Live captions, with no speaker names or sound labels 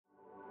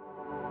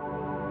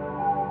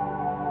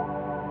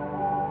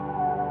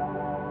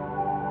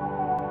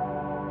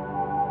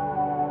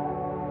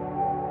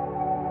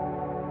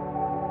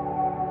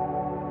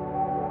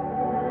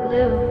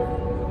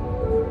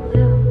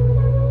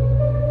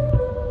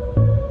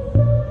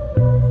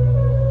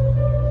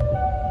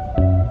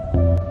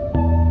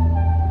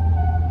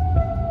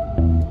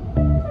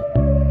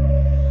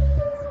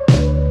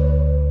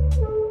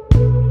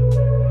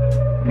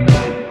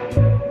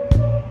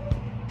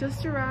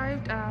Just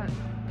arrived at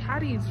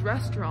Patty's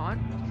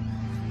restaurant.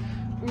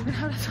 We're gonna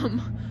have some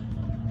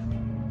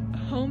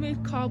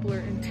homemade cobbler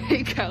and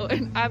takeout,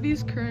 and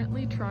Abby's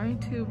currently trying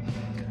to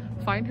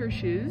find her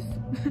shoes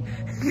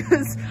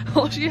because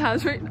all she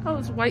has right now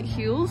is white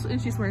heels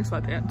and she's wearing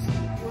sweatpants.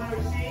 You want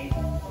to see?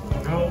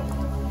 No.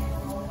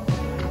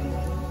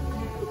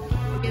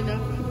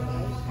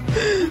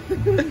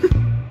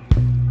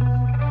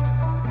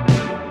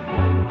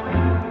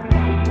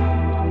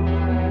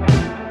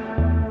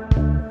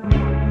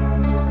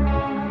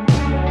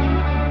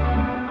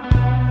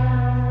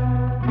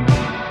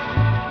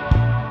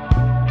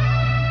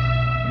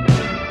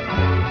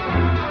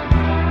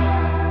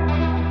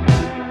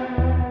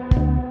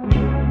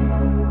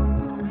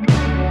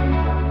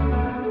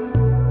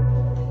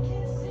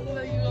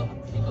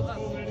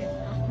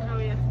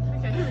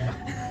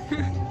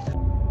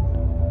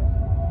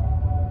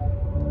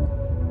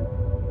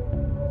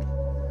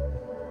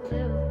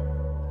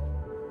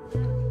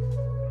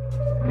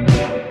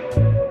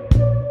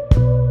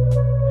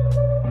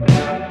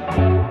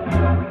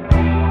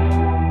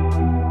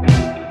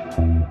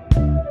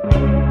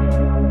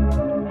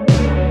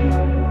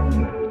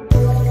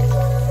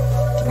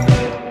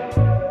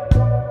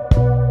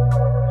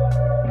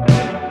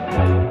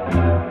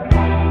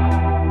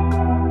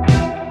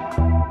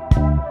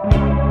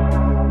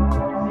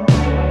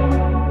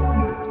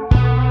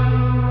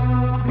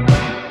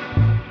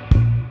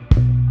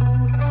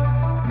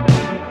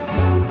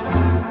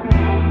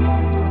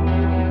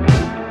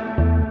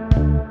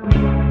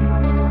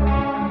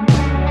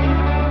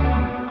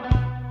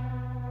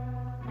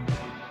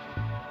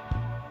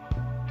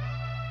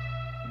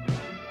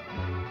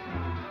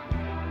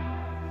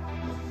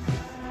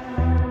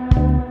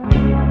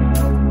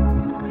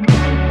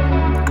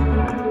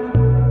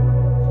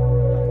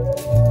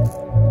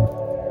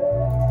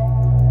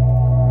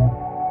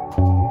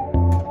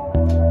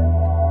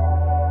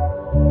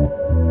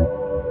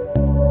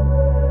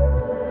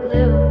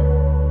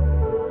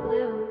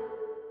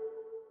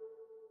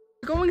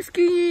 Going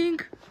skiing.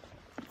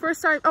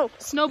 First time. Oh,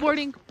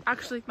 snowboarding.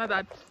 Actually, my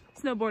bad.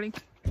 Snowboarding.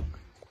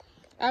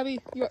 Abby,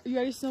 you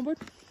ready to snowboard?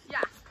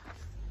 Yeah.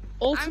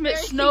 Ultimate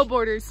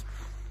snowboarders.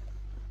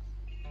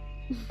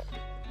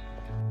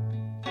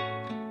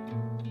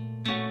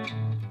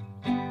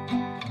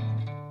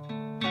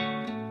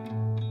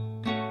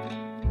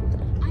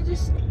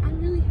 I'm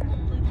really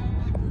happy like I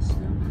like this so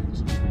much.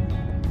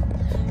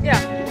 Yeah.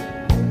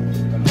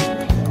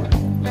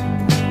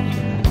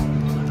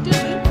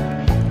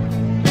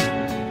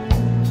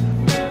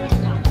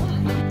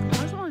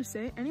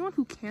 Anyone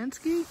who can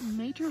ski,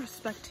 major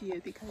respect to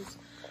you, because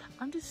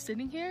I'm just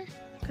sitting here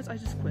because I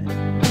just quit.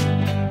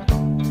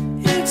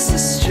 It's a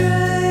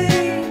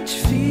strange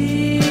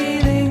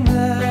feeling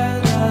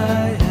that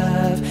I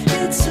have.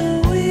 It's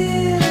a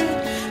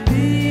weird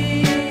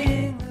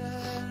being.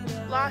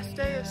 Last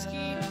day of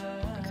skiing,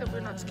 except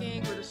we're not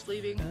skiing, we're just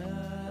leaving.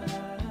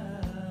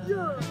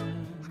 Yeah.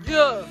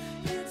 Yeah.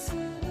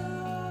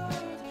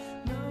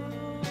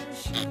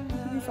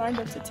 We find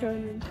us a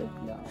turn in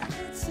Tokyo.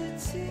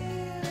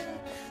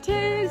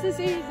 Tis the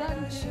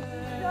season.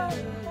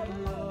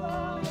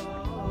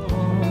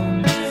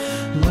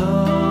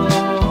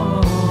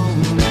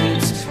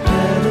 It's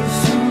better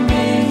for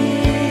me,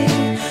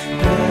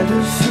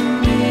 better for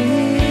me,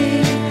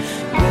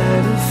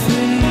 better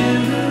for you,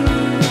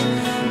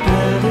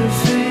 better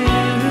for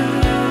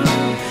you.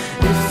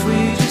 If we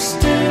just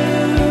do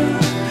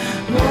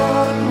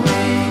what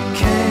we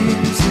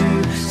came to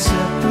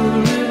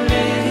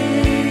separately,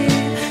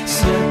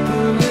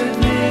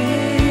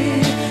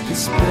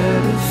 it's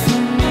better for